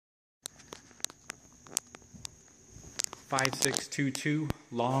5622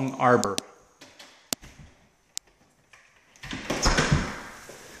 Long Arbor.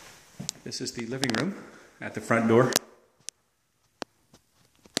 This is the living room at the front door.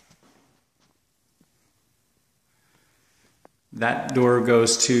 That door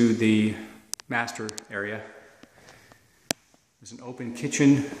goes to the master area. There's an open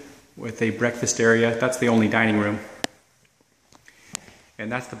kitchen with a breakfast area. That's the only dining room.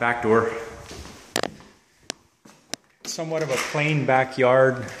 And that's the back door. Somewhat of a plain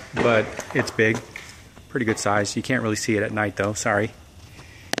backyard, but it's big. Pretty good size. You can't really see it at night though, sorry.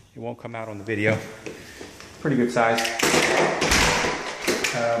 It won't come out on the video. Pretty good size.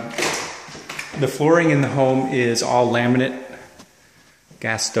 The flooring in the home is all laminate.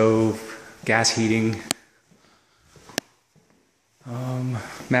 Gas stove, gas heating.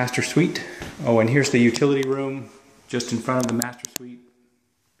 Master suite. Oh, and here's the utility room just in front of the master suite.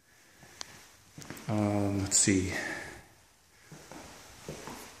 Let's see.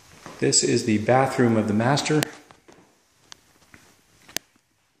 This is the bathroom of the master.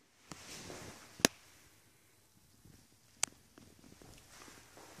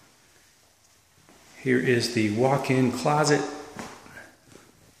 Here is the walk-in closet.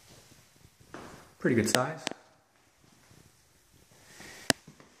 Pretty good size.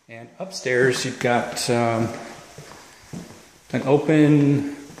 And upstairs you've got an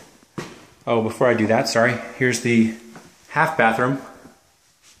open... Oh, before I do that, sorry. Here's the half bathroom.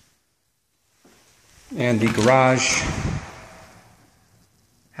 And the garage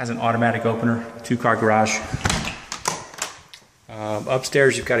has an automatic opener, two-car garage.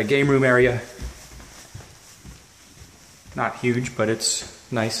 Upstairs you've got a game room area. Not huge, but it's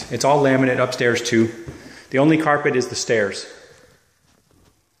nice. It's all laminate upstairs too. The only carpet is the stairs.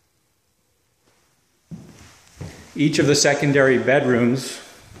 Each of the secondary bedrooms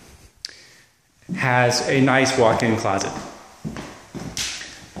has a nice walk-in closet.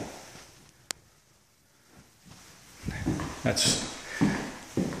 That's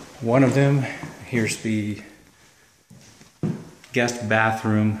one of them. Here's the guest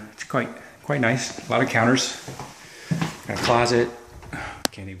bathroom. It's quite nice. A lot of counters. Got a closet.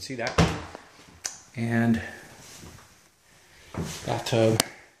 Can't even see that. And bathtub.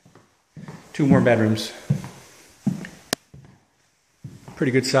 Two more bedrooms.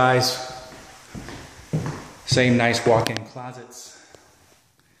 Pretty good size. Same nice walk-in closets.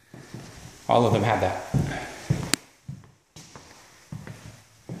 All of them have that.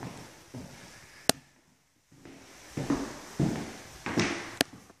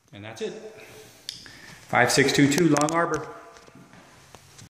 And that's it. 5622 Long Arbor.